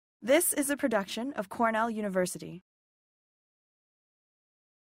This is a production of Cornell University.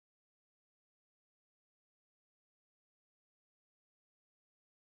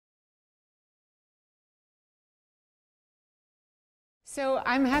 So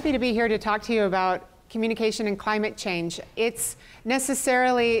I'm happy to be here to talk to you about communication and climate change. It's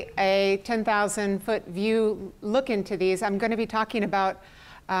necessarily a 10,000-foot view look into these. I'm going to be talking about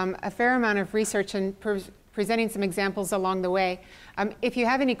a fair amount of research and presenting some examples along the way. If you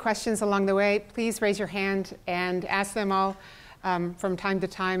have any questions along the way, please raise your hand and ask them all from time to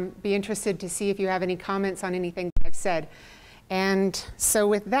time. Be interested to see if you have any comments on anything I've said. And so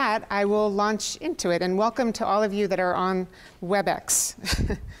with that, I will launch into it. And welcome to all of you that are on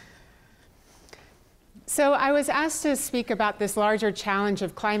WebEx. So I was asked to speak about this larger challenge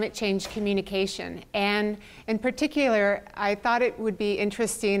of climate change communication. And in particular, I thought it would be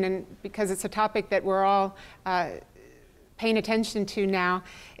interesting, and because it's a topic that we're all paying attention to now,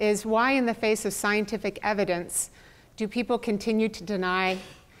 is why in the face of scientific evidence do people continue to deny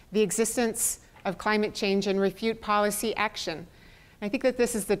the existence of climate change and refute policy action? I think that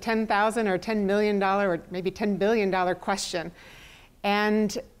this is the $10,000 or $10 million or maybe $10 billion question.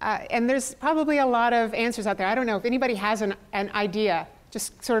 And there's probably a lot of answers out there. I don't know if anybody has an idea.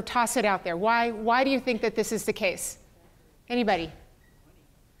 Just sort of toss it out there. Why do you think that this is the case? Anybody?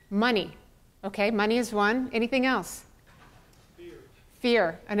 Money. Okay, money is one. Anything else? Fear.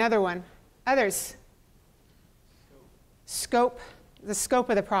 Fear, another one. Others? Scope, the scope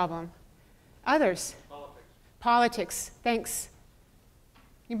of the problem. Others? Politics. Politics, thanks.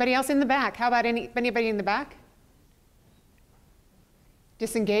 Anybody else in the back? How about anybody in the back?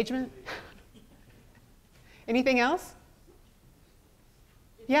 Disengagement? Anything else?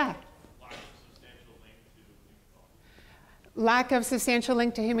 Yeah. Lack of substantial link to human causes. Lack of substantial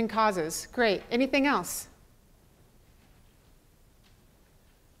link to human causes. Great. Anything else?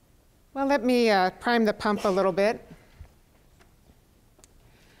 Well, let me prime the pump a little bit.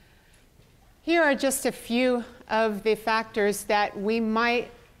 Here are just a few of the factors that we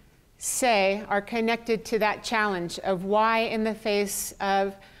might say are connected to that challenge of why, in the face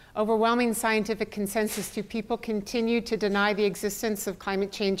of overwhelming scientific consensus, do people continue to deny the existence of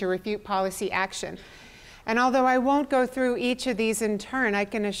climate change or refute policy action. And although I won't go through each of these in turn, I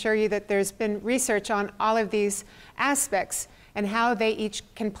can assure you that there's been research on all of these aspects and how they each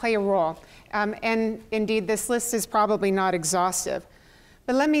can play a role. And indeed, this list is probably not exhaustive.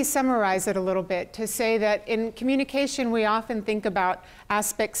 But let me summarize it a little bit to say that in communication, we often think about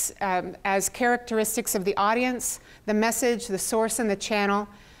aspects as characteristics of the audience, the message, the source, and the channel,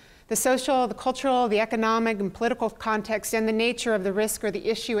 the social, the cultural, the economic, and political context, and the nature of the risk or the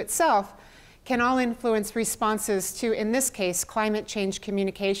issue itself can all influence responses to, in this case, climate change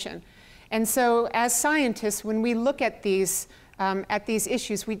communication. And so as scientists, when we look at these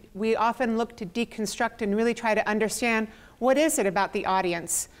issues, we often look to deconstruct and really try to understand what is it about the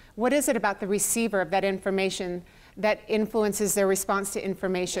audience? What is it about the receiver of that information that influences their response to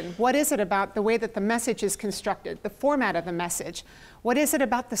information? What is it about the way that the message is constructed, the format of the message? What is it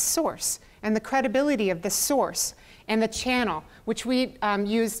about the source and the credibility of the source and the channel, which we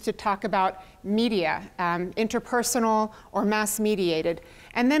use to talk about media, interpersonal or mass mediated?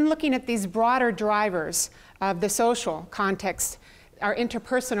 And then looking at these broader drivers of the social context, our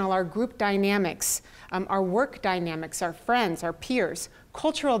interpersonal, our group dynamics, our work dynamics, our friends, our peers,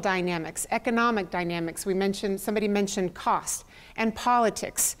 cultural dynamics, economic dynamics. Somebody mentioned cost, and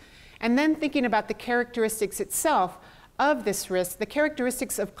politics. And then thinking about the characteristics itself of this risk, the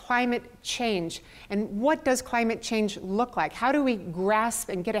characteristics of climate change, and what does climate change look like? How do we grasp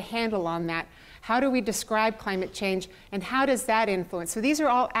and get a handle on that? How do we describe climate change, and how does that influence? So these are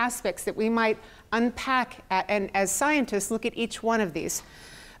all aspects that we might unpack and as scientists look at each one of these.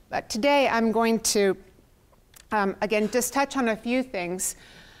 But today I'm going to, again, just touch on a few things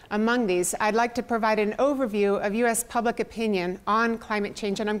among these. I'd like to provide an overview of US public opinion on climate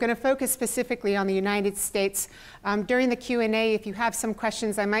change, and I'm going to focus specifically on the United States. During the Q&A, if you have some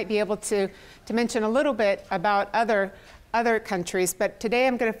questions, I might be able to mention a little bit about other countries, but today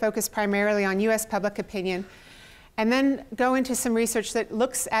I'm going to focus primarily on US public opinion, and then go into some research that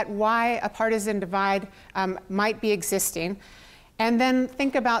looks at why a partisan divide might be existing, and then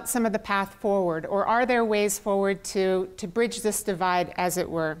think about some of the path forward, or are there ways forward to bridge this divide, as it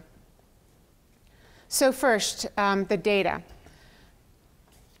were. So first, the data.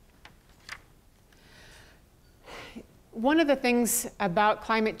 One of the things about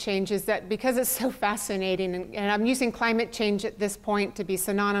climate change is that because it's so fascinating, and I'm using climate change at this point to be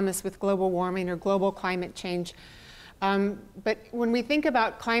synonymous with global warming or global climate change, But when we think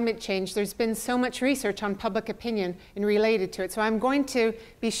about climate change, there's been so much research on public opinion and related to it. So I'm going to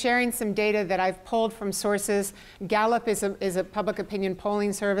be sharing some data that I've pulled from sources. Gallup is a public opinion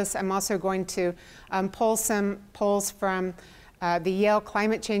polling service. I'm also going to pull some polls from the Yale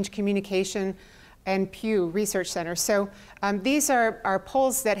Climate Change Communication and Pew Research Center. So these are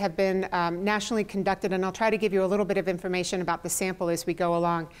polls that have been nationally conducted, and I'll try to give you a little bit of information about the sample as we go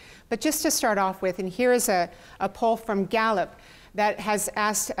along. But just to start off with, and here is a poll from Gallup that has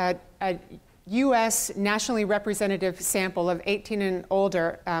asked a US nationally representative sample of 18 and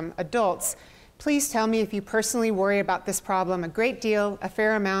older adults, please tell me if you personally worry about this problem a great deal, a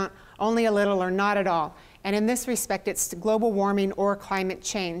fair amount, only a little, or not at all. And in this respect, it's global warming or climate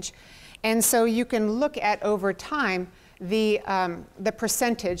change. And so you can look at over time the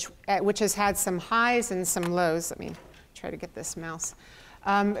percentage, which has had some highs and some lows. Let me try to get this mouse.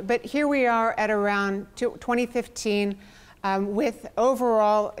 But here we are at around 2015 with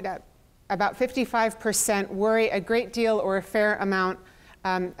overall about 55% worry a great deal or a fair amount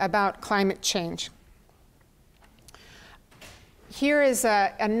about climate change. Here is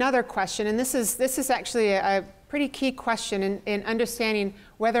another question, and this is actually a pretty key question in understanding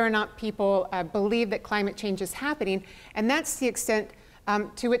whether or not people believe that climate change is happening, and that's the extent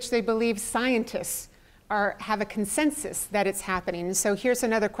to which they believe scientists have a consensus that it's happening. And so here's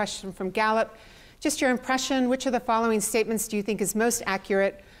another question from Gallup. Just your impression, which of the following statements do you think is most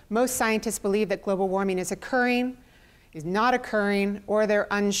accurate? Most scientists believe that global warming is occurring, is not occurring, or they're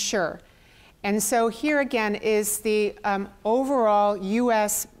unsure. And so here again is the overall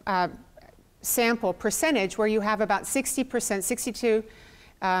US sample percentage, where you have about 60%, 62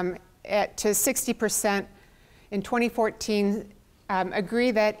 to 60% in 2014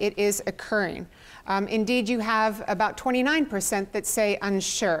 agree that it is occurring. Indeed, you have about 29% that say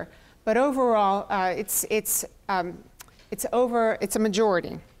unsure, but overall, it's a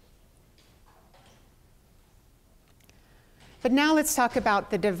majority. But now let's talk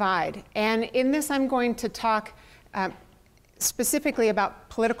about the divide. And in this, I'm going to talk specifically about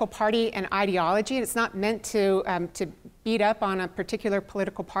political party and ideology. It's not meant to beat up on a particular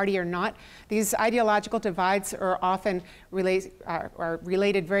political party or not. These ideological divides are often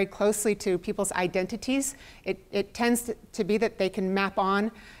related very closely to people's identities. It tends to be that they can map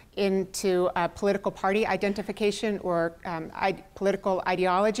on into political party identification or political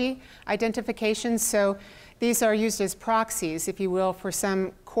ideology identification. So these are used as proxies, if you will, for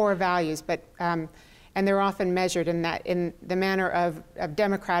some core values, but and they're often measured in the manner of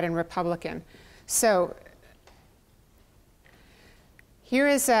Democrat and Republican. So here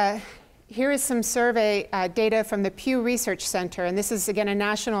is some survey data from the Pew Research Center, and this is again a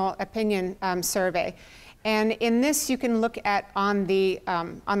national opinion survey. And in this, you can look at on the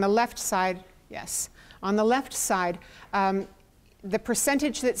left side, yes, on the left side, the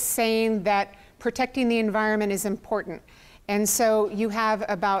percentage that's saying that protecting the environment is important. And so you have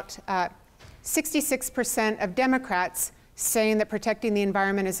about 66% of Democrats saying that protecting the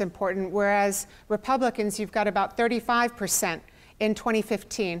environment is important, whereas Republicans, you've got about 35% in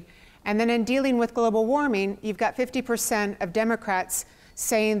 2015. And then in dealing with global warming, you've got 50% of Democrats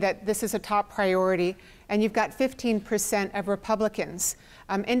saying that this is a top priority, and you've got 15% of Republicans.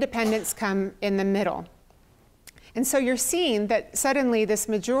 Independents come in the middle. And so you're seeing that suddenly this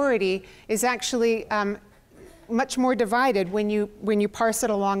majority is actually much more divided when you parse it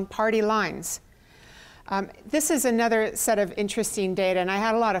along party lines. This is another set of interesting data, and I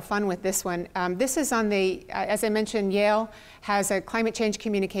had a lot of fun with this one. This is on the, as I mentioned, Yale has a climate change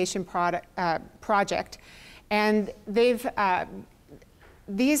communication project, and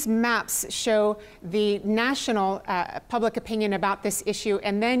these maps show the national public opinion about this issue,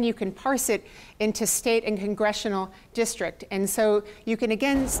 and then you can parse it into state and congressional district. And so you can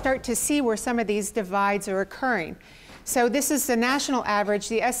again start to see where some of these divides are occurring. So this is the national average,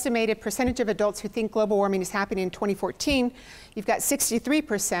 the estimated percentage of adults who think global warming is happening in 2014. You've got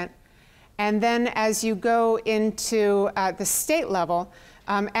 63%. And then as you go into the state level,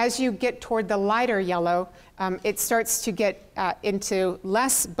 as you get toward the lighter yellow, it starts to get into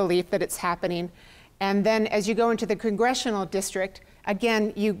less belief that it's happening. And then as you go into the congressional district,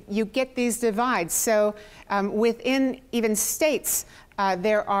 again, you get these divides. So within even states,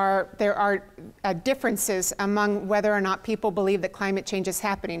 there are differences among whether or not people believe that climate change is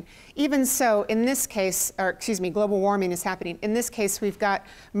happening. Even so, in this case, or excuse me, global warming is happening. In this case, we've got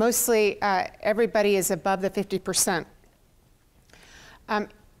mostly everybody is above the 50%.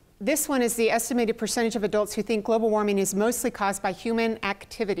 This one is the estimated percentage of adults who think global warming is mostly caused by human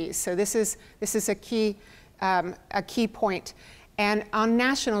activities. So this is a key point. And on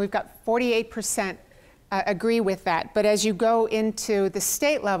national, we've got 48% agree with that. But as you go into the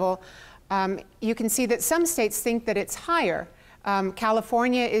state level, you can see that some states think that it's higher.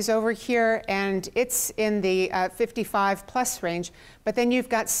 California is over here, and it's in the 55 plus range. But then you've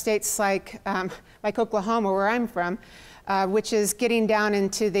got states like Oklahoma, where I'm from, which is getting down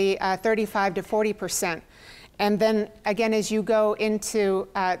into the 35 to 40%. And then again, as you go into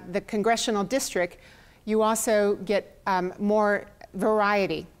the congressional district, you also get more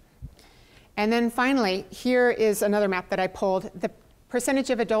variety. And then finally, here is another map that I pulled. The percentage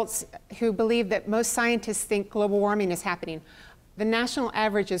of adults who believe that most scientists think global warming is happening. The national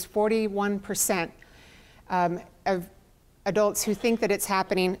average is 41% of adults who think that it's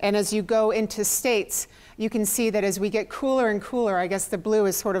happening. And as you go into states, you can see that as we get cooler and cooler, I guess the blue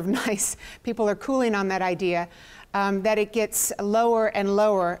is sort of nice, people are cooling on that idea, that it gets lower and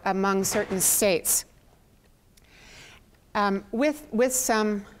lower among certain states. With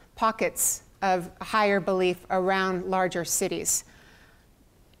some pockets of higher belief around larger cities.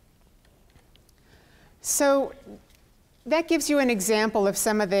 So that gives you an example of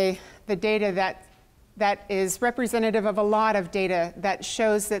some of the data that is representative of a lot of data that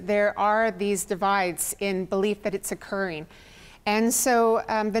shows that there are these divides in belief that it's occurring. And so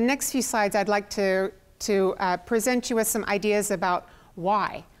the next few slides I'd like to present you with some ideas about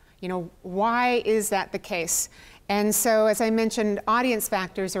why. You know, why is that the case? And so, as I mentioned, audience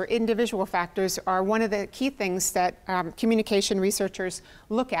factors or individual factors are one of the key things that communication researchers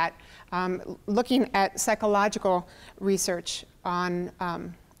look at, looking at psychological research on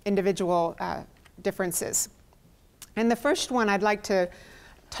individual differences. And the first one I'd like to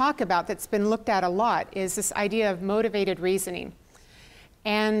talk about that's been looked at a lot is this idea of motivated reasoning.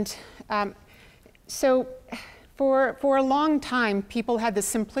 And so for a long time, people had the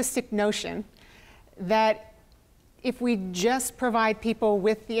simplistic notion that if we just provide people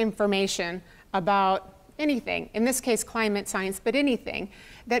with the information about anything, in this case climate science, but anything,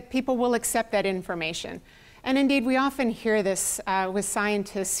 that people will accept that information. And indeed, we often hear this with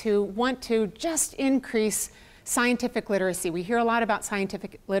scientists who want to just increase scientific literacy. We hear a lot about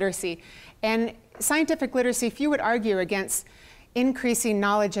scientific literacy. And scientific literacy, few would argue against increasing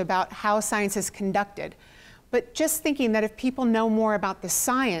knowledge about how science is conducted. But just thinking that if people know more about the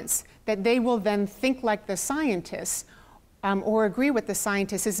science, that they will then think like the scientists or agree with the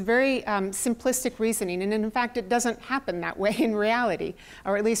scientists is very simplistic reasoning. And in fact, it doesn't happen that way in reality,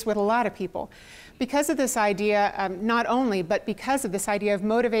 or at least with a lot of people. Because of this idea, not only, but because of this idea of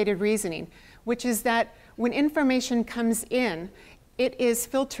motivated reasoning, which is that when information comes in, it is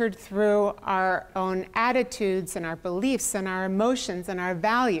filtered through our own attitudes and our beliefs and our emotions and our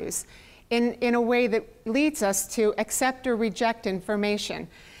values in a way that leads us to accept or reject information.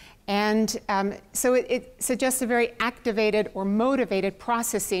 And so it suggests a very activated or motivated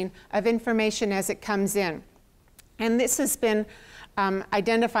processing of information as it comes in. And this has been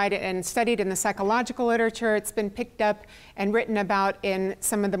identified and studied in the psychological literature. It's been picked up and written about in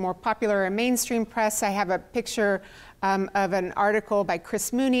some of the more popular and mainstream press. I have a picture of an article by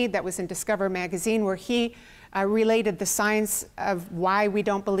Chris Mooney that was in Discover magazine where he related the science of why we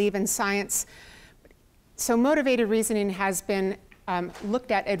don't believe in science. So motivated reasoning has been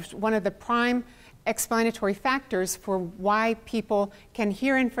looked at as one of the prime explanatory factors for why people can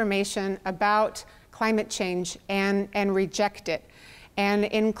hear information about climate change and reject it. And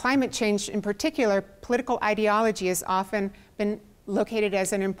in climate change in particular, political ideology has often been located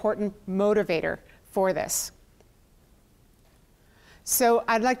as an important motivator for this. So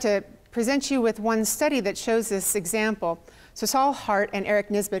I'd like to present you with one study that shows this example. So Saul Hart and Eric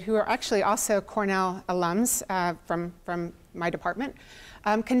Nisbet, who are actually also Cornell alums from my department,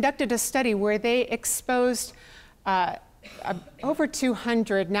 conducted a study where they exposed over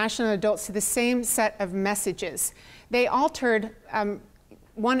 200 national adults to the same set of messages. They altered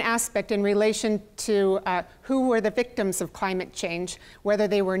one aspect in relation to who were the victims of climate change, whether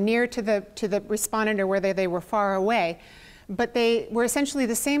they were near to the respondent or whether they were far away. But they were essentially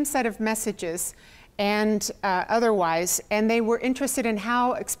the same set of messages and otherwise, and they were interested in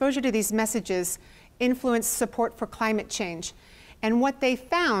how exposure to these messages influenced support for climate change. And what they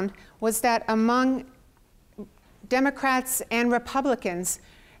found was that among Democrats and Republicans,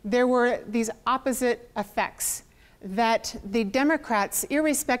 there were these opposite effects, that the Democrats,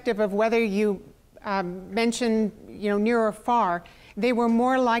 irrespective of whether you mentioned near or far, they were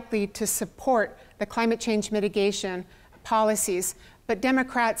more likely to support the climate change mitigation policies, but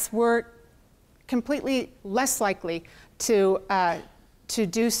Democrats were completely less likely to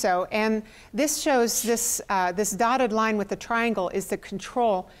do so. And this shows this dotted line with the triangle is the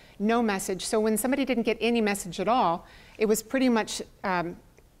control no message. So when somebody didn't get any message at all, it was pretty much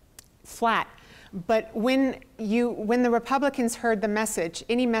flat. But when the Republicans heard the message,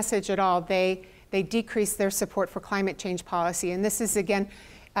 any message at all, they decreased their support for climate change policy. And this is, again,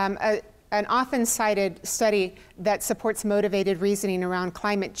 an often cited study that supports motivated reasoning around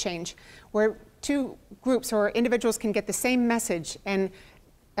climate change, where two groups or individuals can get the same message and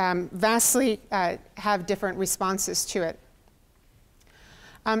vastly have different responses to it.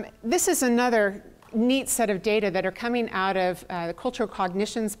 This is another neat set of data that are coming out of the Cultural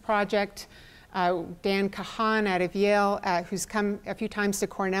Cognitions Project. Dan Kahan out of Yale, who's come a few times to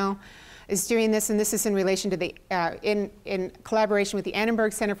Cornell, is doing this, and this is in relation to the, in collaboration with the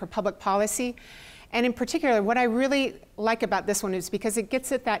Annenberg Center for Public Policy. And in particular, what I really like about this one is because it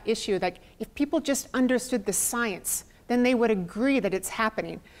gets at that issue that if people just understood the science, then they would agree that it's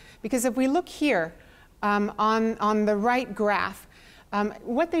happening. Because if we look here on the right graph,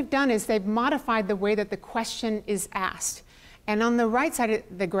 what they've done is they've modified the way that the question is asked. And on the right side of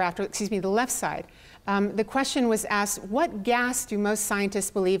the graph, or excuse me, the left side, the question was asked, what gas do most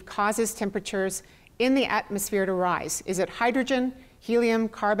scientists believe causes temperatures in the atmosphere to rise? Is it hydrogen, helium,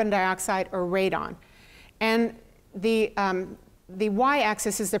 carbon dioxide, or radon? And the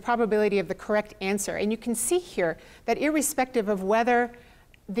y-axis is the probability of the correct answer. And you can see here that irrespective of whether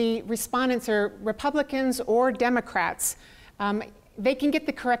the respondents are Republicans or Democrats, they can get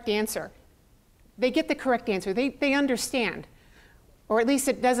the correct answer. They get the correct answer. They understand. Or at least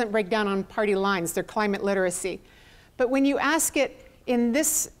it doesn't break down on party lines, their climate literacy. But when you ask it in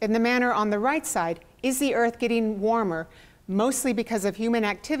the manner on the right side, is the Earth getting warmer, mostly because of human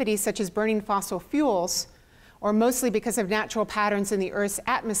activities such as burning fossil fuels, or mostly because of natural patterns in the Earth's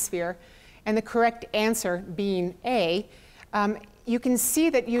atmosphere, and the correct answer being A, you can see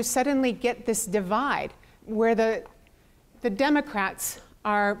that you suddenly get this divide where the Democrats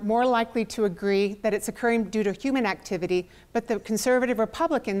are more likely to agree that it's occurring due to human activity, but the conservative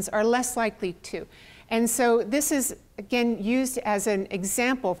Republicans are less likely to. And so this is, again, used as an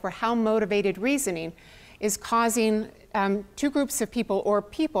example for how motivated reasoning is causing two groups of people or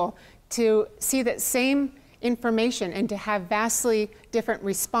people to see that same information and to have vastly different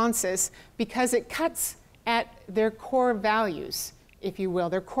responses because it cuts at their core values, if you will,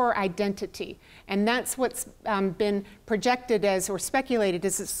 their core identity. And that's what's been projected as, or speculated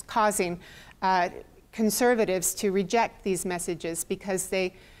as, is causing conservatives to reject these messages because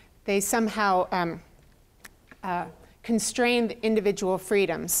they somehow constrain the individual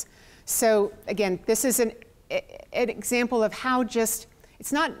freedoms. So again, this is an example of how just,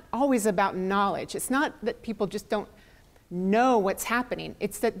 it's not always about knowledge. It's not that people just don't know what's happening.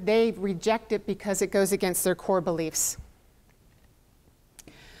 It's that they reject it because it goes against their core beliefs.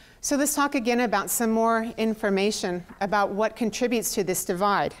 So let's talk again about some more information about what contributes to this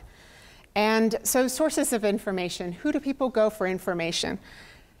divide. And so sources of information. Who do people go for information?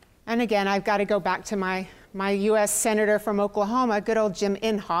 And again, I've got to go back to my US Senator from Oklahoma, good old Jim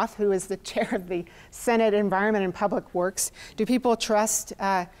Inhofe, who is the chair of the Senate Environment and Public Works. Do people trust,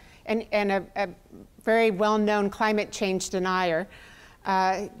 and a very well-known climate change denier,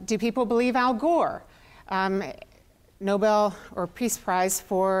 do people believe Al Gore? Nobel or Peace Prize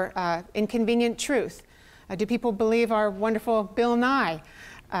for Inconvenient Truth. Do people believe our wonderful Bill Nye,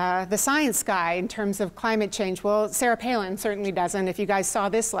 the science guy in terms of climate change? Well, Sarah Palin certainly doesn't, if you guys saw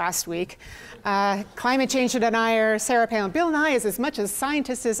this last week. Climate change denier, Sarah Palin. Bill Nye is as much a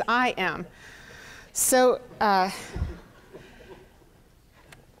scientist as I am. So,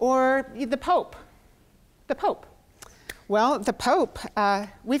 or the Pope. The Pope. Well, the Pope,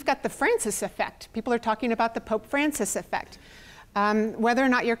 we've got the Francis effect. People are talking about the Pope Francis effect. Whether or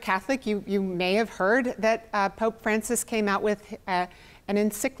not you're Catholic, you may have heard that Pope Francis came out with an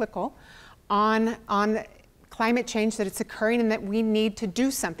encyclical on climate change, that it's occurring and that we need to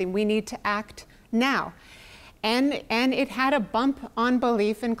do something. We need to act now. And it had a bump on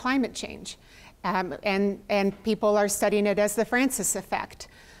belief in climate change. And people are studying it as the Francis effect.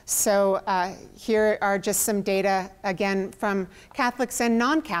 So here are just some data, again, from Catholics and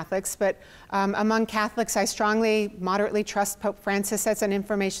non-Catholics, but among Catholics, I strongly, moderately trust Pope Francis as an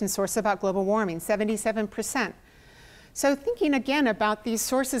information source about global warming, 77%. So thinking again about these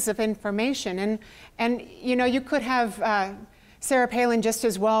sources of information, and you know, you could have Sarah Palin just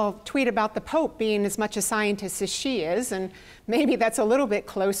as well tweet about the Pope being as much a scientist as she is, and maybe that's a little bit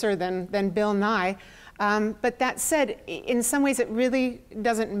closer than Bill Nye. But that said, in some ways it really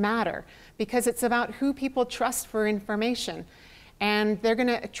doesn't matter because it's about who people trust for information. And they're going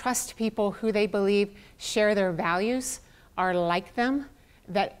to trust people who they believe share their values, are like them,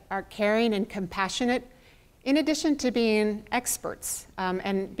 that are caring and compassionate, in addition to being experts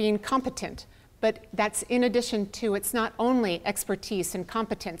and being competent. but that's in addition to, it's not only expertise and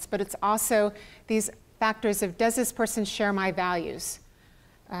competence, but it's also these factors of, does this person share my values?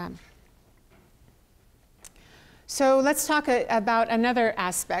 So let's talk about another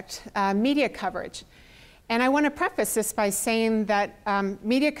aspect, media coverage. And I want to preface this by saying that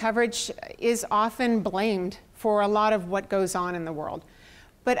media coverage is often blamed for a lot of what goes on in the world.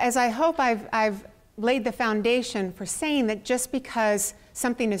 But as I hope I've laid the foundation for saying that just because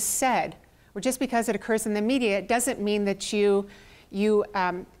something is said, or just because it occurs in the media, it doesn't mean that you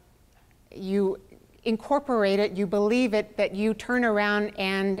incorporate it, you believe it, that you turn around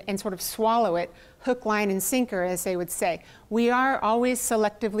and sort of swallow it, hook, line, and sinker, as they would say. We are always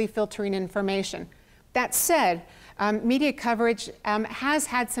selectively filtering information. That said, media coverage has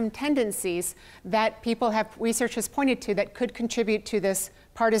had some tendencies that research has pointed to that could contribute to this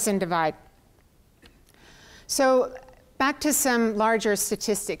partisan divide. So back to some larger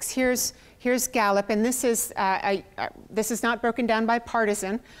statistics. Here's Gallup, and this is not broken down by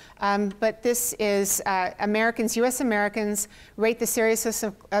partisan, but this is U.S. Americans rate the seriousness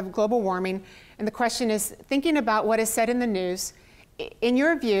of global warming. And the question is, thinking about what is said in the news, in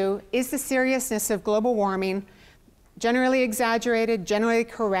your view, is the seriousness of global warming generally exaggerated, generally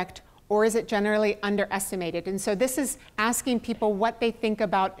correct, or is it generally underestimated? And so this is asking people what they think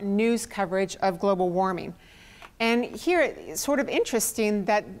about news coverage of global warming. And here, it's sort of interesting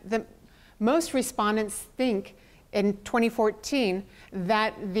that most respondents think in 2014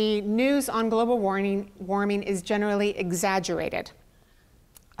 that the news on global warming is generally exaggerated.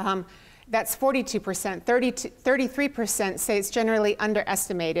 That's 42%. 33% say it's generally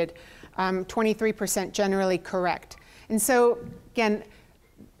underestimated. 23% generally correct. And so, again,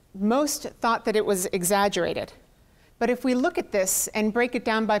 most thought that it was exaggerated. But if we look at this and break it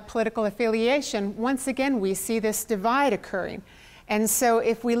down by political affiliation, once again, we see this divide occurring. And so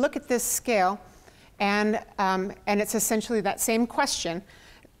if we look at this scale, and it's essentially that same question,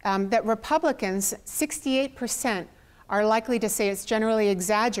 that Republicans, 68% are likely to say it's generally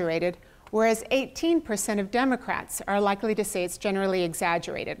exaggerated, whereas 18% of Democrats are likely to say it's generally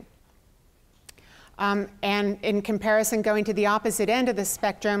exaggerated. And in comparison, going to the opposite end of the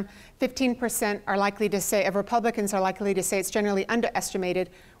spectrum, 15% are likely to say, of Republicans are likely to say it's generally underestimated,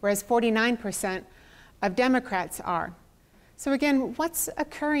 whereas 49% of Democrats are. So again, what's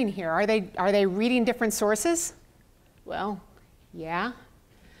occurring here? Are they reading different sources? Well, yeah.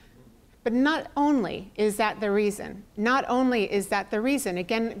 But not only is that the reason. Not only is that the reason.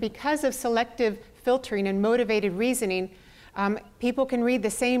 Again, because of selective filtering and motivated reasoning, people can read the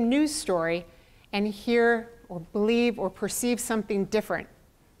same news story and hear or believe or perceive something different.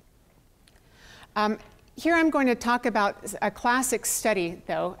 Here I'm going to talk about a classic study,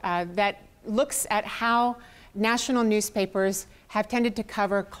 though, that looks at how national newspapers have tended to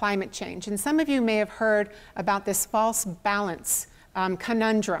cover climate change. And some of you may have heard about this false balance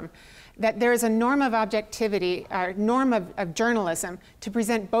conundrum, that there is a norm of objectivity, or norm of journalism, to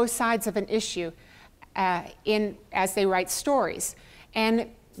present both sides of an issue as they write stories. And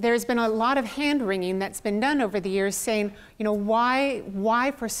there's been a lot of hand-wringing that's been done over the years saying, you know,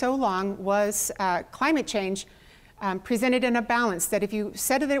 why for so long was climate change presented in a balance, that if you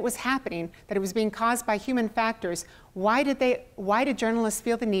said that it was happening, that it was being caused by human factors, why did journalists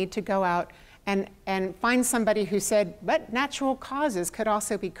feel the need to go out and find somebody who said, but natural causes could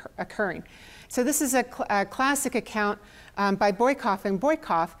also be occurring? So this is a classic account by Boykoff and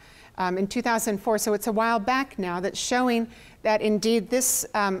Boykoff in 2004, so it's a while back now, that's showing that indeed this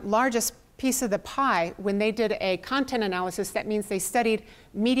largest piece of the pie, when they did a content analysis, that means they studied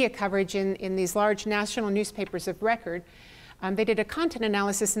media coverage in these large national newspapers of record. They did a content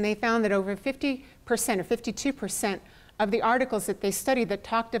analysis and they found that over 50% or 52% of the articles that they studied that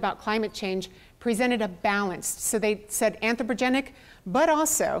talked about climate change presented a balance. So they said anthropogenic, but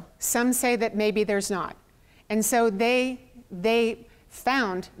also some say that maybe there's not. And so they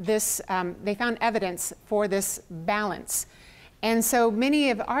found this, they found evidence for this balance. And so many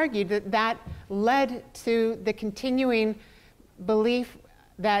have argued that that led to the continuing belief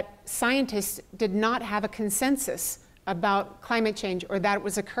that scientists did not have a consensus about climate change, or that it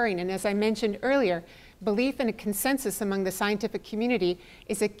was occurring. And as I mentioned earlier, belief in a consensus among the scientific community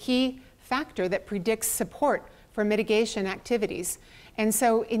is a key factor that predicts support for mitigation activities. And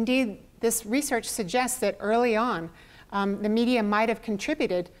so indeed, this research suggests that early on, the media might have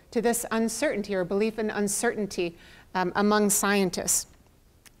contributed to this uncertainty or belief in uncertainty among scientists.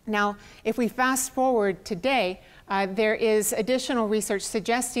 Now, if we fast forward today, there is additional research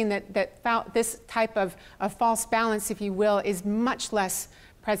suggesting that this type of false balance, if you will, is much less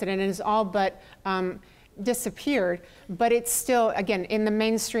present and is all but disappeared, but it's still, again, in the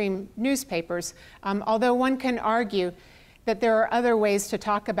mainstream newspapers, although one can argue that there are other ways to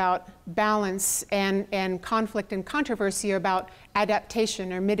talk about balance and conflict and controversy about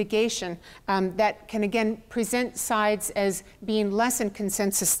adaptation or mitigation that can, again, present sides as being less in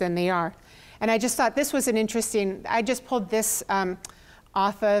consensus than they are. And I just thought this was an interesting, I just pulled this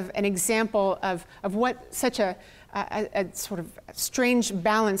off of an example of what such a sort of strange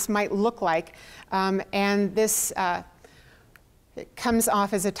balance might look like. And this it comes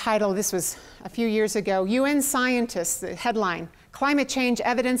off as a title. This was a few years ago. UN scientists, the headline, climate change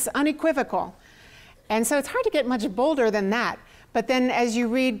evidence unequivocal. And so it's hard to get much bolder than that. But then as you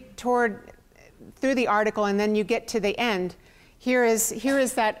read through the article and then you get to the end, here is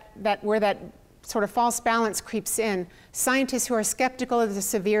that where that sort of false balance creeps in. Scientists who are skeptical of the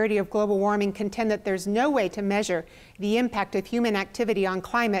severity of global warming contend that there's no way to measure the impact of human activity on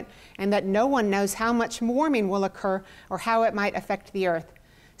climate and that no one knows how much warming will occur or how it might affect the Earth.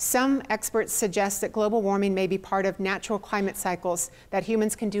 Some experts suggest that global warming may be part of natural climate cycles that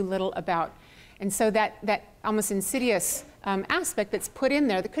humans can do little about. And so that almost insidious aspect that's put in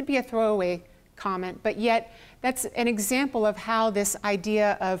there, that could be a throwaway comment, but yet that's an example of how this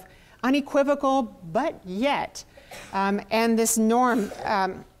idea of unequivocal, but yet, and this norm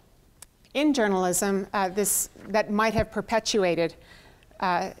in journalism that might have perpetuated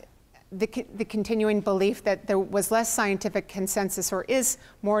the continuing belief that there was less scientific consensus or is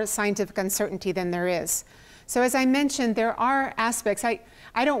more scientific uncertainty than there is. So as I mentioned, there are aspects. I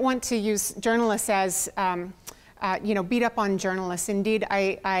don't want to use journalists as beat up on journalists. Indeed,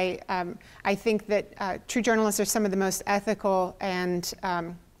 I think that true journalists are some of the most ethical and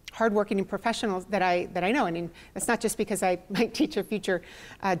hardworking professionals that I know. I mean, that's not just because I might teach a future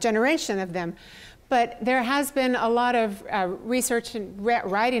generation of them, but there has been a lot of research and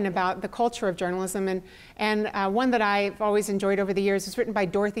writing about the culture of journalism, and one that I've always enjoyed over the years was written by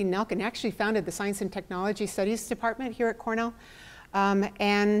Dorothy Nelkin, actually founded the Science and Technology Studies Department here at Cornell,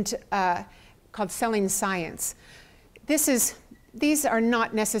 and called Selling Science. These are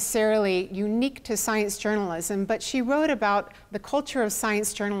not necessarily unique to science journalism, but she wrote about the culture of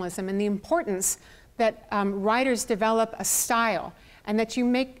science journalism and the importance that writers develop a style and that you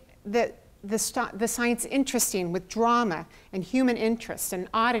make the science interesting with drama and human interest and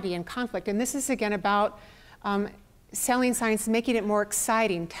oddity and conflict. And this is, again, about selling science, making it more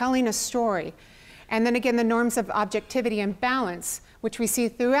exciting, telling a story. And then, again, the norms of objectivity and balance, which we see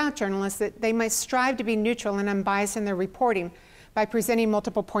throughout journalists, that they must strive to be neutral and unbiased in their reporting by presenting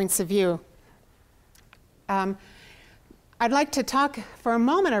multiple points of view. I'd like to talk for a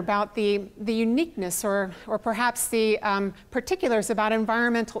moment about the uniqueness or perhaps the particulars about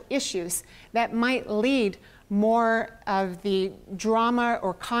environmental issues that might lead more of the drama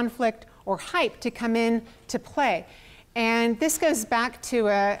or conflict or hype to come into play. And this goes back to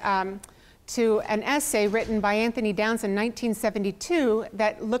an essay written by Anthony Downs in 1972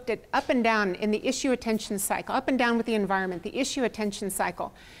 that looked at up and down in the issue attention cycle, up and down with the environment, the issue attention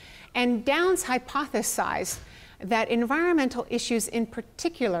cycle. And Downs hypothesized that environmental issues in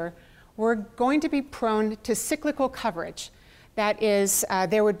particular were going to be prone to cyclical coverage. That is,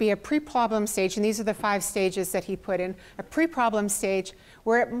 there would be a pre-problem stage, and these are the 5 stages that he put in, a pre-problem stage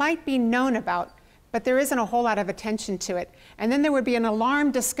where it might be known about, but there isn't a whole lot of attention to it. And then there would be an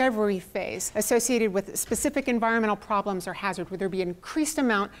alarm discovery phase associated with specific environmental problems or hazards, where there would be an increased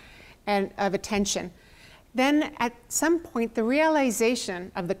amount of attention. Then at some point, the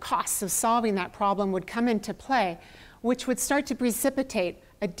realization of the costs of solving that problem would come into play, which would start to precipitate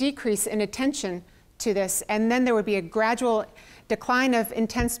a decrease in attention to this. And then there would be a gradual decline of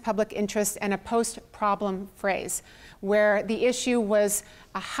intense public interest and a post-problem phase, where the issue was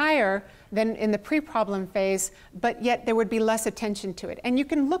higher than in the pre-problem phase, but yet there would be less attention to it. And you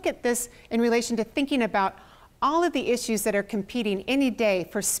can look at this in relation to thinking about all of the issues that are competing any day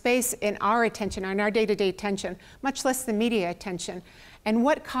for space in our attention, in our day-to-day attention, much less the media attention, and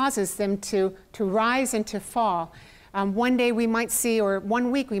what causes them to rise and to fall. One day we might see, or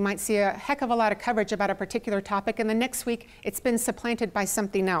 1 week we might see a heck of a lot of coverage about a particular topic, and the next week it's been supplanted by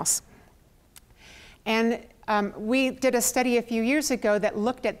something else. And we did a study a few years ago that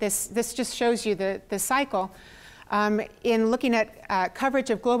looked at this. This just shows you the cycle. In looking at coverage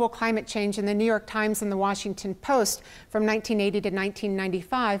of global climate change in the New York Times and the Washington Post from 1980 to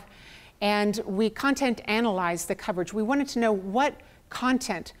 1995, and we content analyzed the coverage. We wanted to know what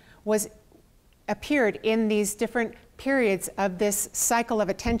content appeared in these different periods of this cycle of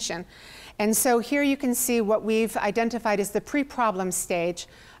attention. And so here you can see what we've identified as the pre-problem stage,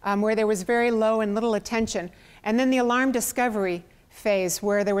 where there was very low and little attention, and then the alarm discovery phase,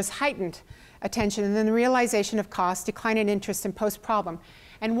 where there was heightened attention, and then the realization of cost, decline in interest, and post-problem.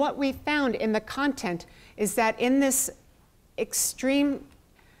 And what we found in the content is that in this extreme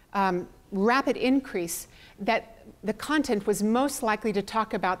rapid increase, that the content was most likely to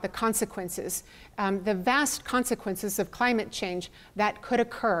talk about the consequences, the vast consequences of climate change that could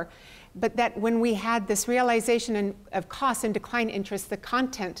occur, but that when we had this realization of cost and decline interest, the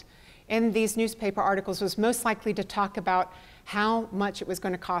content in these newspaper articles was most likely to talk about how much it was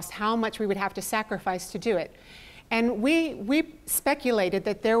going to cost, how much we would have to sacrifice to do it. And we speculated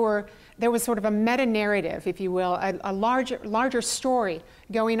that there was sort of a meta-narrative, if you will, a larger story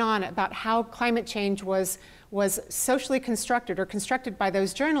going on about how climate change was socially constructed or constructed by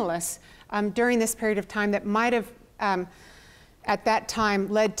those journalists during this period of time that might have, at that time,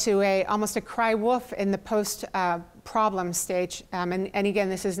 led to almost a cry wolf in the post-problem stage. And again,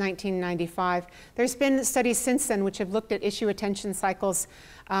 this is 1995. There's been studies since then which have looked at issue attention cycles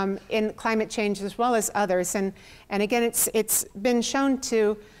in climate change as well as others. And again, it's been shown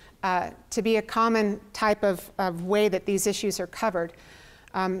to be a common type of way that these issues are covered.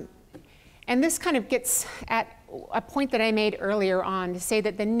 And this kind of gets at a point that I made earlier on to say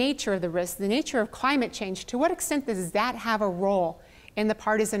that the nature of the risk, the nature of climate change, to what extent does that have a role in the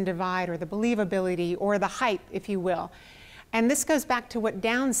partisan divide or the believability or the hype, if you will? And this goes back to what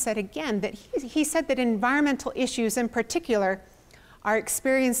Downs said again, that he said that environmental issues in particular are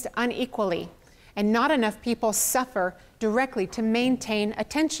experienced unequally, and not enough people suffer directly to maintain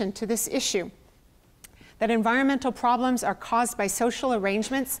attention to this issue. That environmental problems are caused by social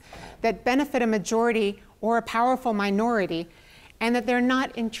arrangements that benefit a majority or a powerful minority, and that they're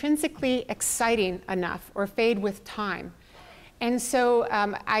not intrinsically exciting enough or fade with time. And so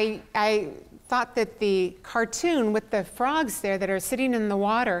I thought that the cartoon with the frogs there that are sitting in the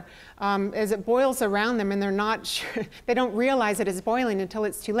water as it boils around them and they're not sure, they don't realize it is boiling until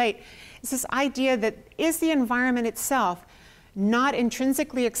it's too late. It's this idea that is the environment itself not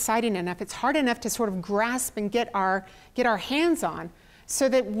intrinsically exciting enough? It's hard enough to sort of grasp and get our hands on so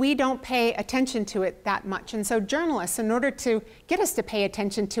that we don't pay attention to it that much. And so journalists, in order to get us to pay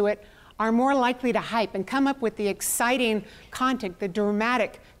attention to it, are more likely to hype and come up with the exciting content, the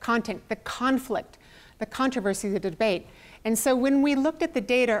dramatic content, the conflict, the controversy, the debate. And so when we looked at the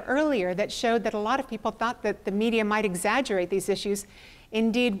data earlier that showed that a lot of people thought that the media might exaggerate these issues,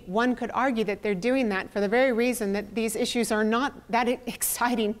 indeed, one could argue that they're doing that for the very reason that these issues are not that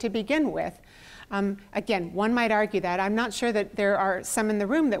exciting to begin with. Again, one might argue that. I'm not sure that there are some in the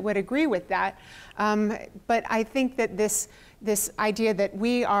room that would agree with that. But I think that this idea that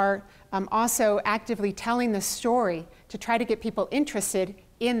we are also actively telling the story to try to get people interested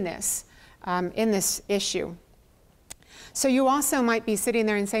in this issue. So you also might be sitting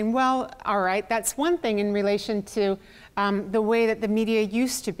there and saying, well, all right, that's one thing in relation to the way that the media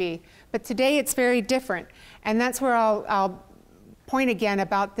used to be. But today it's very different. And that's where I'll point again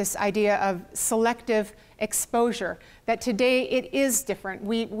about this idea of selective exposure, that today it is different.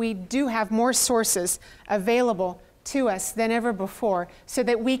 We do have more sources available to us than ever before so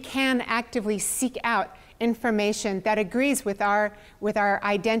that we can actively seek out information that agrees with our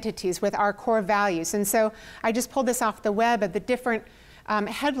identities, with our core values. And so I just pulled this off the web of the different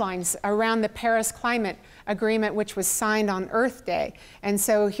headlines around the Paris Climate Agreement, which was signed on Earth Day. And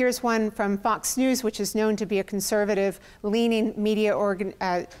so here's one from Fox News, which is known to be a conservative-leaning media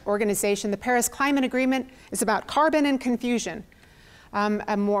organization. The Paris Climate Agreement is about carbon and confusion.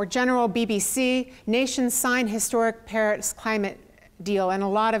 A more general BBC, nations sign historic Paris climate deal, and a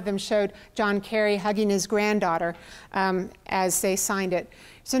lot of them showed John Kerry hugging his granddaughter as they signed it.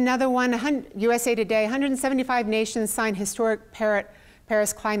 So another one, USA Today, 175 nations sign historic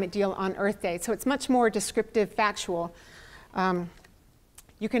Paris climate deal on Earth Day. So it's much more descriptive, factual.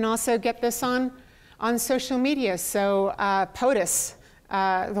 You can also get this on social media. So POTUS,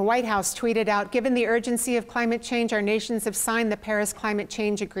 the White House tweeted out, given the urgency of climate change, our nations have signed the Paris Climate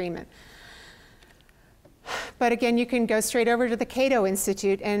Change Agreement. But again, you can go straight over to the Cato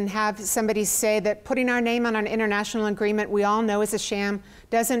Institute and have somebody say that putting our name on an international agreement we all know is a sham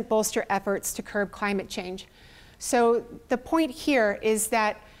doesn't bolster efforts to curb climate change. So the point here is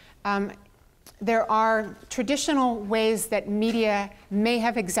that there are traditional ways that media may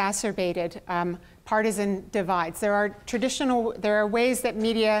have exacerbated partisan divides. There are ways that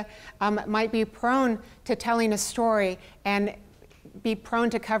media might be prone to telling a story and be prone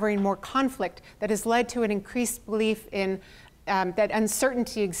to covering more conflict that has led to an increased belief in that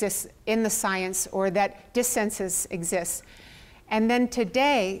uncertainty exists in the science or that dissensus exists. And then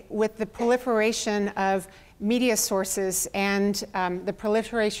today, with the proliferation of media sources and the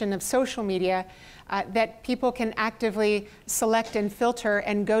proliferation of social media, that people can actively select and filter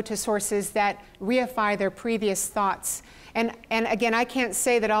and go to sources that reify their previous thoughts. And again, I can't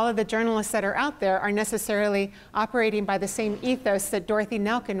say that all of the journalists that are out there are necessarily operating by the same ethos that Dorothy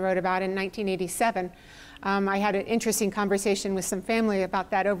Nelkin wrote about in 1987. I had an interesting conversation with some family about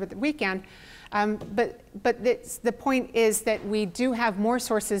that over the weekend. But the point is that we do have more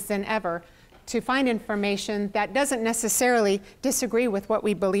sources than ever to find information that doesn't necessarily disagree with what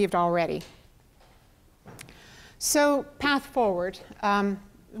we believed already. So, path forward.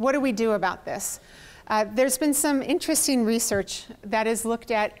 What do we do about this? There's been some interesting research that has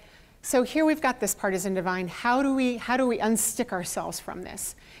looked at, so here we've got this partisan divide. How do we unstick ourselves from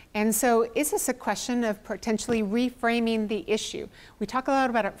this? And so is this a question of potentially reframing the issue? We talk a lot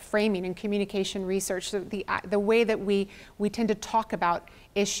about framing in communication research, the way that we tend to talk about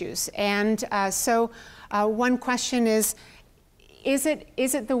issues. And so one question is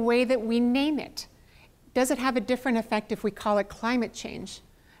it the way that we name it? Does it have a different effect if we call it climate change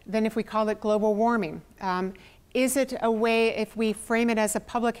than if we call it global warming? Is it a way if we frame it as a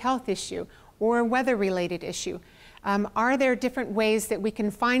public health issue or a weather-related issue? Are there different ways that we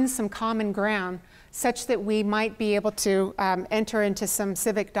can find some common ground such that we might be able to enter into some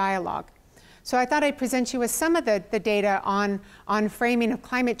civic dialogue? So I thought I'd present you with some of the data on framing of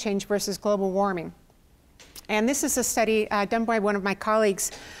climate change versus global warming. And this is a study done by one of my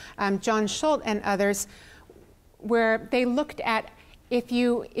colleagues, John Schultz and others, where they looked at if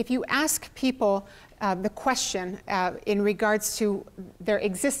you ask people the question in regards to their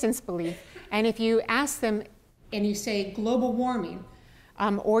existence belief, and if you ask them and you say global warming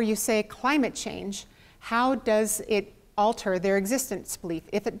or you say climate change, how does it alter their existence belief,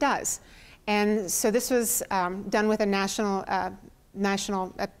 if it does? And so this was done with a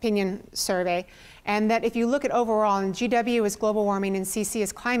national opinion survey, and that if you look at overall, and GW is global warming and CC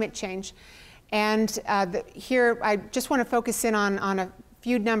is climate change, and here I just want to focus in on a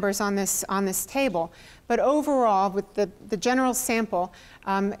few numbers on this table. But overall, with the general sample,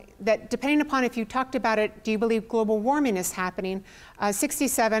 that depending upon if you talked about it, do you believe global warming is happening?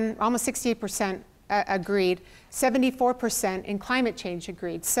 67, almost 68% agreed. 74% in climate change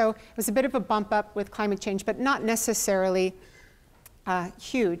agreed. So it was a bit of a bump up with climate change, but not necessarily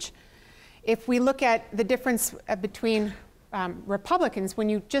huge. If we look at the difference between Republicans, when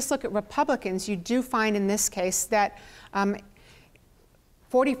you just look at Republicans, you do find in this case that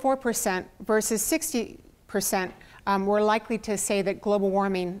 44% versus 60% were likely to say that global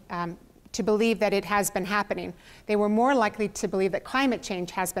warming, to believe that it has been happening. They were more likely to believe that climate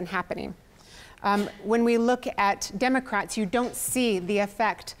change has been happening. When we look at Democrats, you don't see the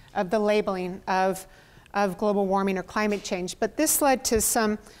effect of the labeling of global warming or climate change. But this led to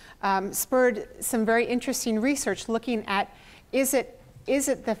spurred some very interesting research looking at, is it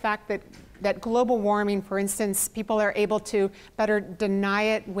the fact that global warming, for instance, people are able to better deny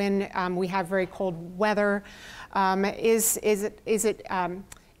it when we have very cold weather?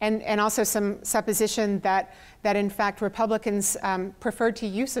 And also some supposition that in fact Republicans preferred to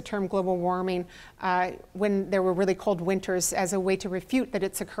use the term global warming when there were really cold winters as a way to refute that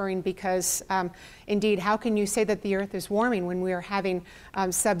it's occurring, because indeed, how can you say that the Earth is warming when we are having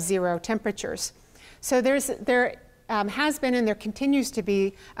sub-zero temperatures? So there has been and there continues to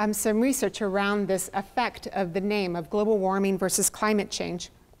be some research around this effect of the name of global warming versus climate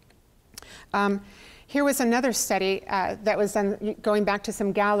change. Here was another study that was done going back to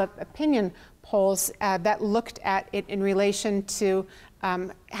some Gallup opinion polls that looked at it in relation to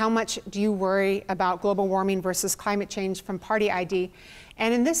how much do you worry about global warming versus climate change from party ID.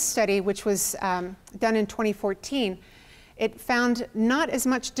 And in this study, which was done in 2014, it found not as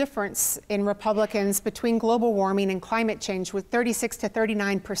much difference in Republicans between global warming and climate change, with 36 to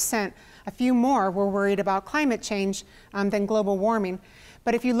 39%. A few more were worried about climate change than global warming.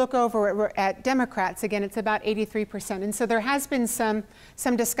 But if you look over at Democrats, again, it's about 83%. And so there has been some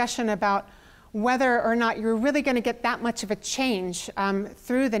discussion about whether or not you're really going to get that much of a change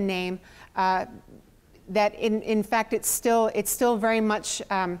through the name, that in fact it's still very much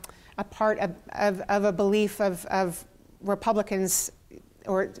a part of a belief of Republicans,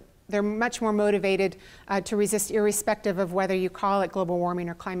 or they're much more motivated to resist irrespective of whether you call it global warming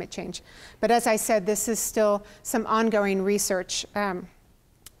or climate change. But as I said, this is still some ongoing research.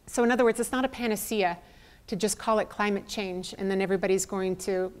 So in other words, it's not a panacea to just call it climate change and then everybody's going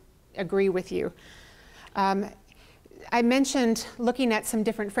to agree with you. I mentioned looking at some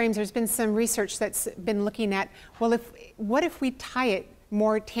different frames. There's been some research that's been looking at, well, what if we tie it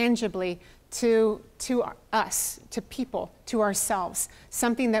more tangibly to us, to people, to ourselves,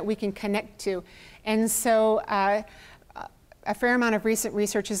 something that we can connect to. And so a fair amount of recent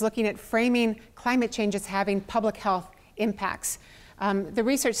research is looking at framing climate change as having public health impacts. The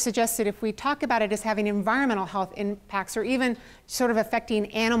research suggests that if we talk about it as having environmental health impacts, or even sort of affecting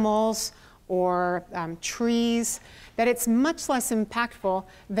animals or trees, that it's much less impactful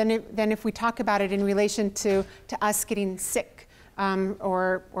than if we talk about it in relation to us getting sick,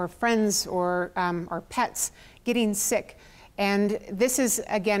 or friends or pets getting sick. And this is,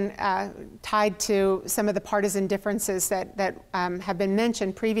 again, tied to some of the partisan differences that have been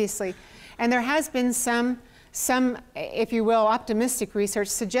mentioned previously. And there has been some, if you will, optimistic research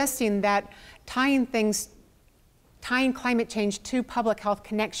suggesting that tying climate change to public health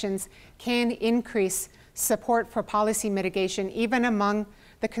connections can increase support for policy mitigation, even among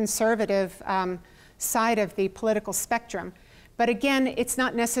the conservative side of the political spectrum. But again, it's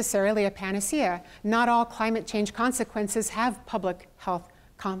not necessarily a panacea. Not all climate change consequences have public health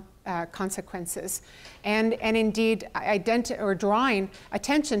consequences. And indeed, drawing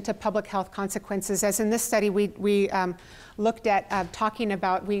attention to public health consequences, as in this study we looked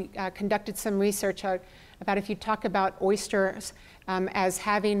at we conducted some research about if you talk about oysters as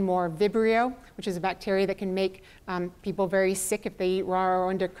having more Vibrio, which is a bacteria that can make people very sick if they eat raw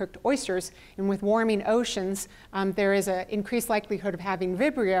or undercooked oysters. And with warming oceans, there is an increased likelihood of having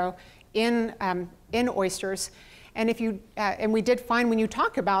Vibrio in oysters. And we did find when you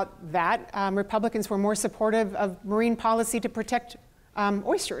talk about that, Republicans were more supportive of marine policy to protect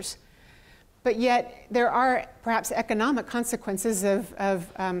oysters. But yet there are perhaps economic consequences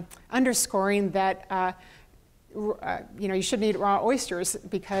of underscoring that you shouldn't eat raw oysters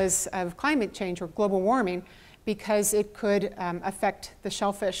because of climate change or global warming, because it could affect the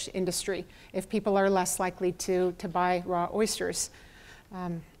shellfish industry if people are less likely to buy raw oysters.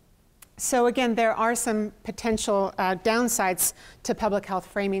 So again, there are some potential downsides to public health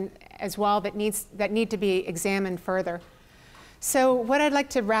framing as well that need to be examined further. So what I'd like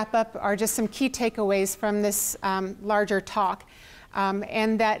to wrap up are just some key takeaways from this larger talk.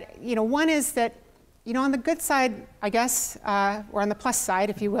 And that, one is that, on the good side, I guess, or on the plus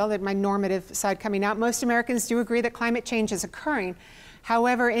side, if you will, my normative side coming out, most Americans do agree that climate change is occurring.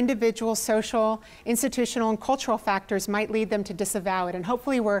 However, individual, social, institutional, and cultural factors might lead them to disavow it. And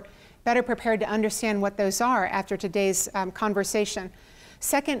hopefully we're better prepared to understand what those are after today's conversation.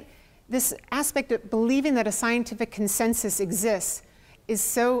 Second, this aspect of believing that a scientific consensus exists is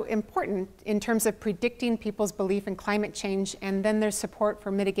so important in terms of predicting people's belief in climate change and then their support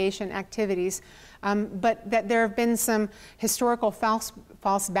for mitigation activities. But that there have been some historical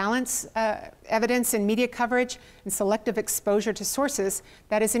false balance evidence in media coverage and selective exposure to sources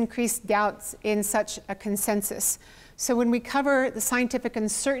that has increased doubts in such a consensus. So when we cover the scientific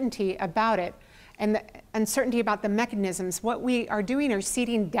uncertainty about it and the uncertainty about the mechanisms, what we are doing is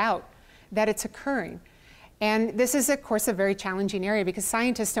seeding doubt that it's occurring. And this is, of course, a very challenging area because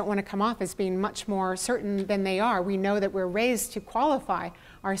scientists don't want to come off as being much more certain than they are. We know that we're raised to qualify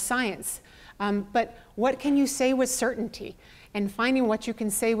our science. But what can you say with certainty? And finding what you can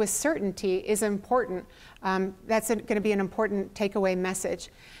say with certainty is important. That's going to be an important takeaway message.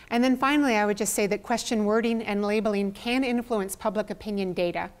 And then finally, I would just say that question wording and labeling can influence public opinion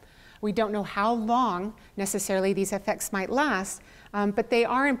data. We don't know how long necessarily these effects might last, but they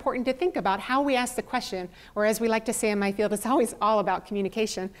are important to think about how we ask the question, or as we like to say in my field, it's always all about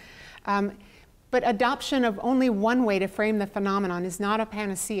communication. But adoption of only one way to frame the phenomenon is not a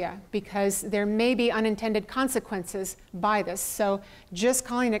panacea because there may be unintended consequences by this. So just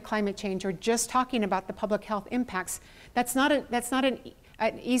calling it climate change or just talking about the public health impacts, that's not an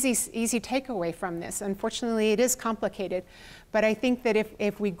easy takeaway from this. Unfortunately, it is complicated. But I think that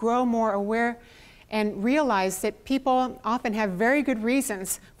if we grow more aware and realize that people often have very good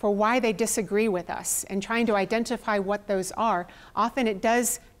reasons for why they disagree with us and trying to identify what those are, often it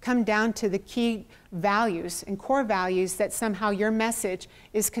does come down to the key values and core values that somehow your message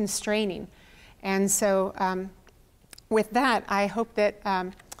is constraining. And so with that, I hope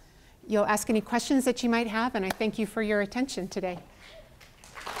that you'll ask any questions that you might have, and I thank you for your attention today.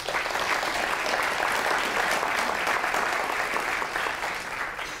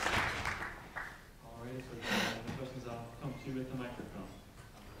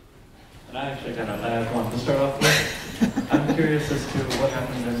 And I actually I have one to start off with. I'm curious as to what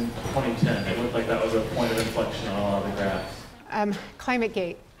happened in 2010. It looked like that was a point of inflection on a lot of the graphs.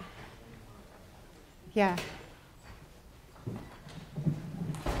 ClimateGate. Yeah.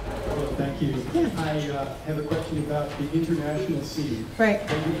 Well, thank you. Yeah. I have a question about the international scene. Right.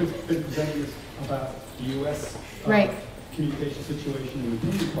 You've been presenting us about the U.S. Right. Communication situation in the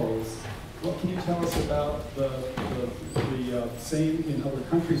opinion polls. What can you tell us about the same in other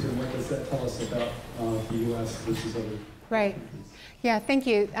countries, and what does that tell us about the U.S. versus other Right. Yeah, thank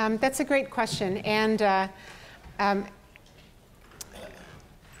you. That's a great question. And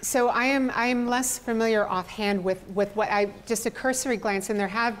so I am less familiar offhand with what just a cursory glance, and there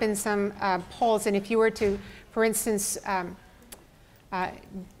have been some polls, and if you were to, for instance,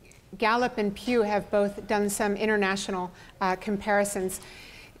 Gallup and Pew have both done some international comparisons.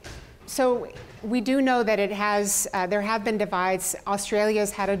 So we do know that there have been divides.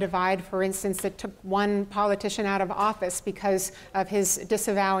 Australia's had a divide, for instance, that took one politician out of office because of his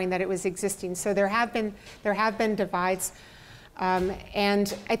disavowing that it was existing. So there have been divides.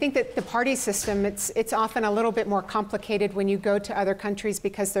 And I think that the party system, it's often a little bit more complicated when you go to other countries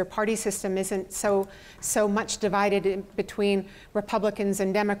because their party system isn't so much divided between Republicans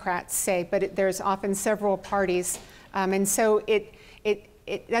and Democrats, say, but there's often several parties. And so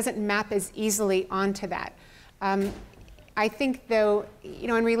it doesn't map as easily onto that. I think, though,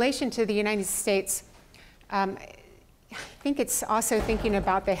 in relation to the United States, I think it's also thinking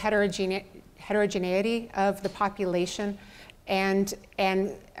about the heterogeneity of the population, and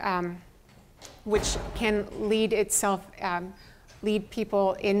which can lead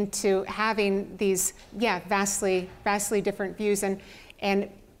people into having these, vastly different views, and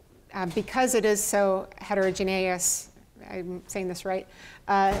because it is so heterogeneous, I'm saying this right,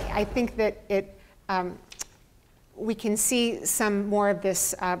 I think that we can see some more of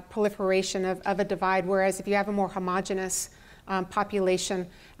this proliferation of a divide, whereas if you have a more homogeneous population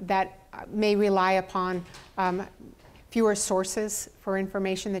that may rely upon fewer sources for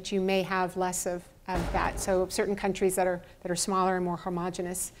information, that you may have less of that. So certain countries that are smaller and more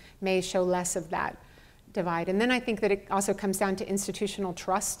homogeneous may show less of that divide. And then I think that it also comes down to institutional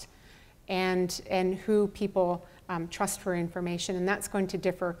trust and who people trust for information, and that's going to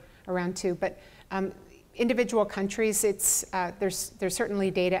differ around too. But individual countries, there's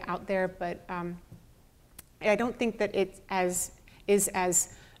certainly data out there, but I don't think that it is as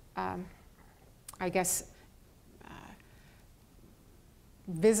I guess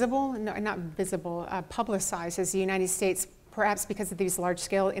visible, no, not visible, publicized as the United States, perhaps because of these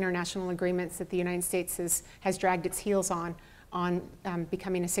large-scale international agreements that the United States has dragged its heels on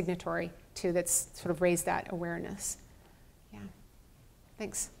becoming a signatory to, that's sort of raised that awareness. Yeah,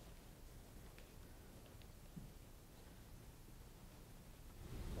 thanks.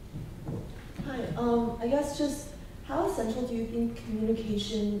 Hi, I guess just how essential do you think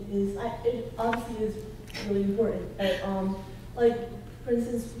communication is? It obviously is really important, but like, for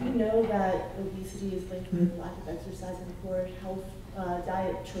instance, we know that obesity is linked with lack of exercise and poor health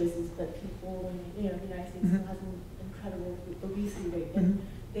diet choices, but people in the United States still has an incredible obesity rate, and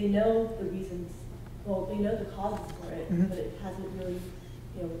they know the reasons, well, they know the causes for it, but it hasn't really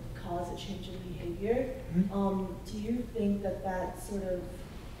caused a change in behavior. Do you think that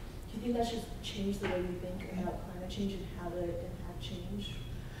should change the way we think about climate change and how to impact change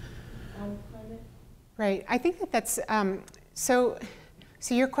on climate? Right, I think that's, so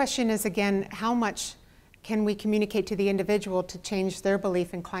your question is, again, how much can we communicate to the individual to change their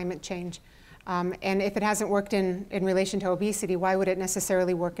belief in climate change? And if it hasn't worked in relation to obesity, why would it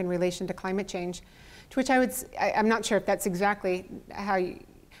necessarily work in relation to climate change? To which I'm not sure if that's exactly how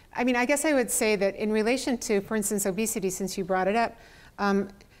I guess I would say that in relation to, for instance, obesity, since you brought it up,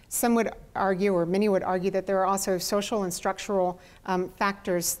 some would argue, or many would argue, that there are also social and structural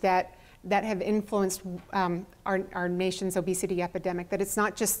factors that have influenced our nation's obesity epidemic, that it's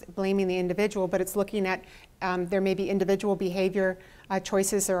not just blaming the individual, but it's looking at, there may be individual behavior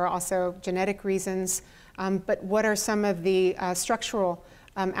choices, there are also genetic reasons, but what are some of the structural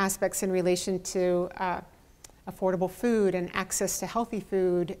aspects in relation to affordable food and access to healthy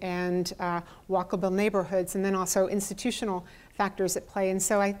food and walkable neighborhoods, and then also institutional factors at play. And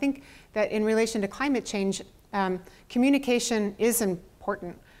so I think that in relation to climate change, communication is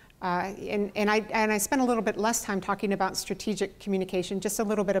important. And I spent a little bit less time talking about strategic communication, just a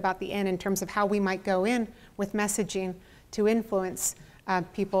little bit about the end in terms of how we might go in with messaging to influence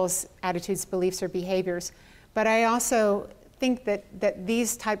people's attitudes, beliefs, or behaviors. But I also think that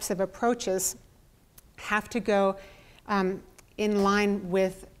these types of approaches have to go in line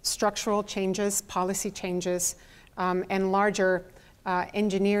with structural changes, policy changes, and larger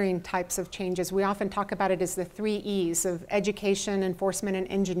engineering types of changes. We often talk about it as the 3 E's of education, enforcement, and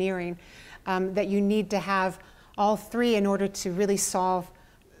engineering, that you need to have all 3 in order to really solve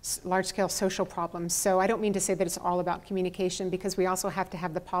large-scale social problems. So I don't mean to say that it's all about communication, because we also have to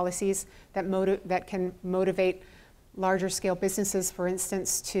have the policies that can motivate larger-scale businesses, for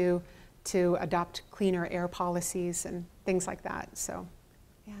instance, to adopt cleaner air policies and things like that. So,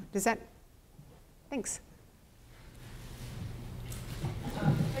 yeah, thanks.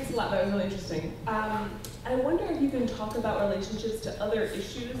 Thanks a lot. That was really interesting. I wonder if you can talk about relationships to other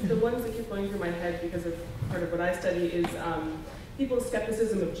issues. The ones that keep going through my head because of part of what I study is people's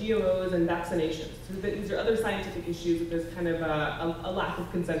skepticism of GMOs and vaccinations. So these are other scientific issues that there's kind of a lack of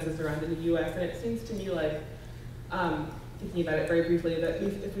consensus around in the US. And it seems to me like, thinking about it very briefly, that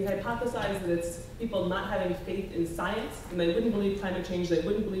if we hypothesize that it's people not having faith in science, and they wouldn't believe climate change, they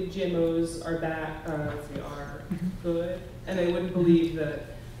wouldn't believe GMOs are bad, are good, and they wouldn't believe that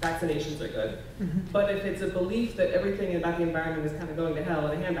vaccinations are good. But if it's a belief that everything about the environment is kind of going to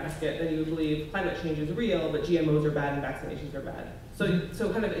hell in a handbasket, then you would believe climate change is real, but GMOs are bad and vaccinations are bad.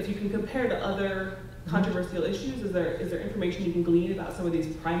 So kind of if you can compare to other controversial issues, is there information you can glean about some of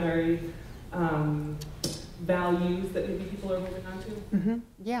these primary values that maybe people are holding on to?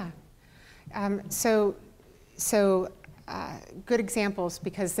 Yeah. Good examples,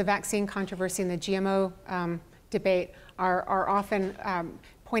 because the vaccine controversy and the GMO debate are often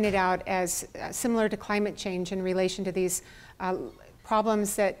pointed out as similar to climate change in relation to these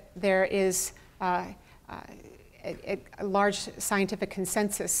problems that there is a large scientific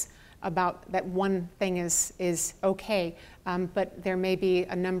consensus about that one thing is okay, but there may be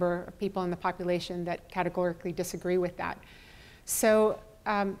a number of people in the population that categorically disagree with that. So,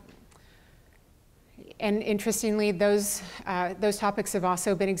 and interestingly, those topics have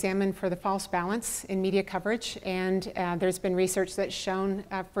also been examined for the false balance in media coverage, and there's been research that's shown,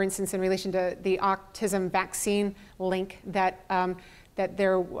 for instance, in relation to the autism vaccine link, that that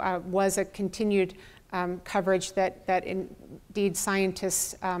there was a continued coverage that indeed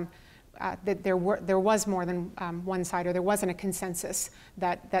scientists that there was more than one side, or there wasn't a consensus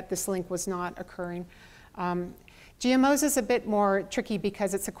that this link was not occurring. GMOs is a bit more tricky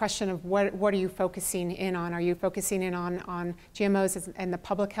because it's a question of what are you focusing in on? Are you focusing in on GMOs and the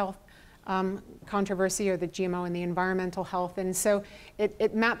public health controversy, or the GMO and the environmental health? And so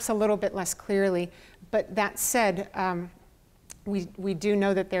it maps a little bit less clearly. But that said, we do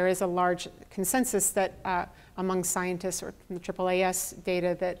know that there is a large consensus that among scientists, or from the AAAS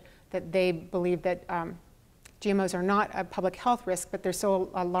data, that they believe that GMOs are not a public health risk, but there's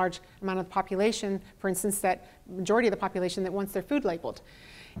still a large amount of the population, for instance, that majority of the population that wants their food labeled.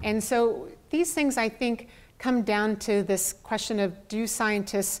 And so these things, I think, come down to this question of, do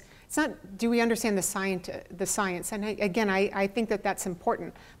scientists, it's not, do we understand the science? And I think that that's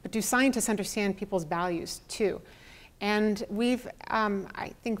important, but do scientists understand people's values too? And we've,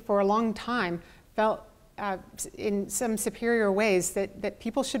 I think for a long time, felt in some superior ways that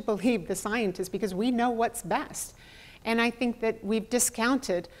people should believe the scientists because we know what's best. And I think that we've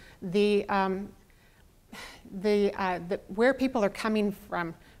discounted where people are coming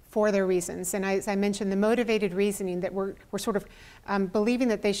from for their reasons. And as I mentioned, the motivated reasoning, that we're sort of believing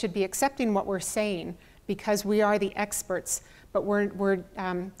that they should be accepting what we're saying because we are the experts, but we're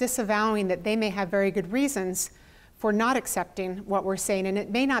disavowing that they may have very good reasons for not accepting what we're saying. And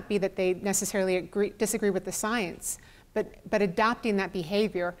it may not be that they necessarily disagree with the science, but adopting that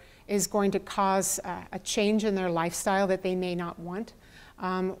behavior is going to cause a change in their lifestyle that they may not want,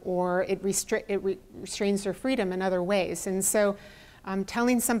 or it restrains their freedom in other ways. And so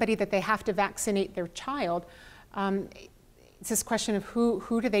telling somebody that they have to vaccinate their child, it's this question of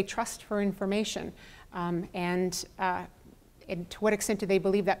who do they trust for information, and to what extent do they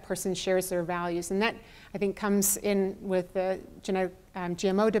believe that person shares their values. And that, I think, comes in with the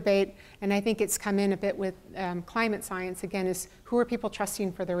GMO debate, and I think it's come in a bit with climate science, again, is who are people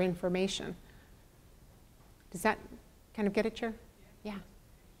trusting for their information? Does that kind of get at your? Yeah.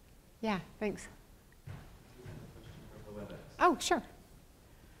 Yeah, thanks. Oh, sure.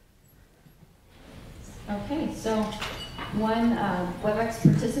 Okay, so one WebEx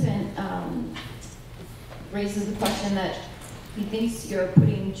participant raises the question that he thinks you're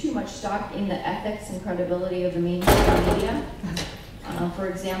putting too much stock in the ethics and credibility of the mainstream media. For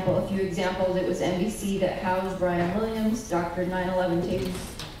example, a few examples, it was NBC that housed Brian Williams, doctored 9/11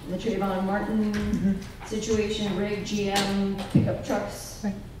 tapes, the Trayvon Martin situation, rigged GM, pickup trucks,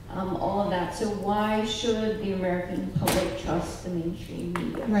 right. All of that. So why should the American public trust the mainstream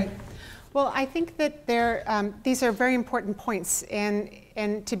media? Right. Well, I think that these are very important points, and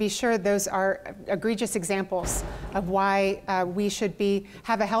to be sure, those are egregious examples of why we should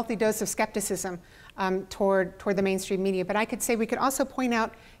have a healthy dose of skepticism toward the mainstream media. But I could say we could also point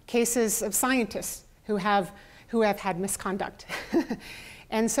out cases of scientists who have had misconduct.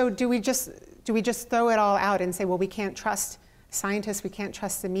 And so do we just throw it all out and say, well, we can't trust scientists, we can't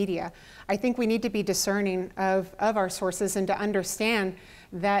trust the media? I think we need to be discerning of our sources and to understand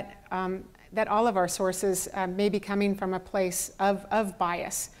that all of our sources may be coming from a place of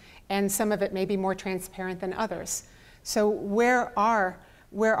bias, and some of it may be more transparent than others. So where are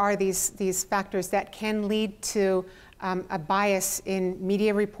where are these factors that can lead to a bias in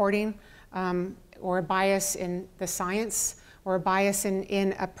media reporting, or a bias in the science, or a bias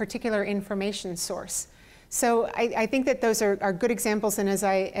in a particular information source. So I think that those are good examples, and as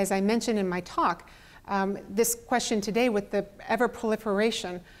I mentioned in my talk, this question today with the ever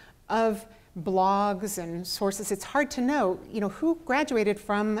proliferation of blogs and sources, it's hard to know, who graduated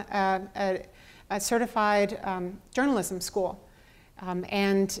from a certified journalism school.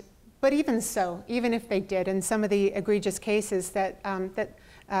 But even so, even if they did, and some of the egregious cases that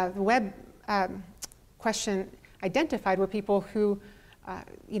the web question identified were people who,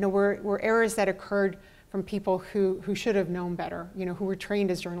 were errors that occurred from people who should have known better, who were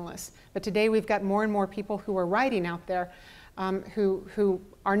trained as journalists. But today we've got more and more people who are writing out there who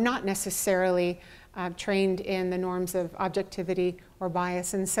are not necessarily trained in the norms of objectivity or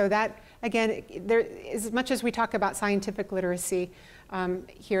bias. And so that, again, as much as we talk about scientific literacy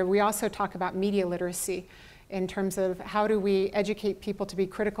here, we also talk about media literacy in terms of how do we educate people to be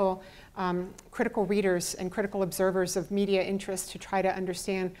critical readers and critical observers of media interest to try to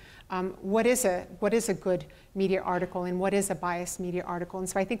understand what is a good media article and what is a biased media article. And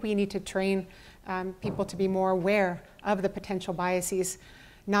so I think we need to train people to be more aware of the potential biases,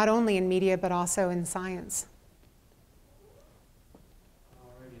 not only in media but also in science.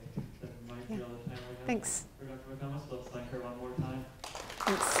 Alrighty, I think that might be all the time we have. Thanks. For Dr. McComas. Let's thank her one more time.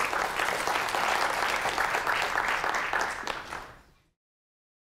 Thanks.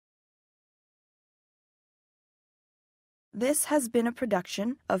 This has been a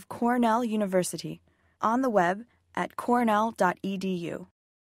production of Cornell University, on the web at cornell.edu.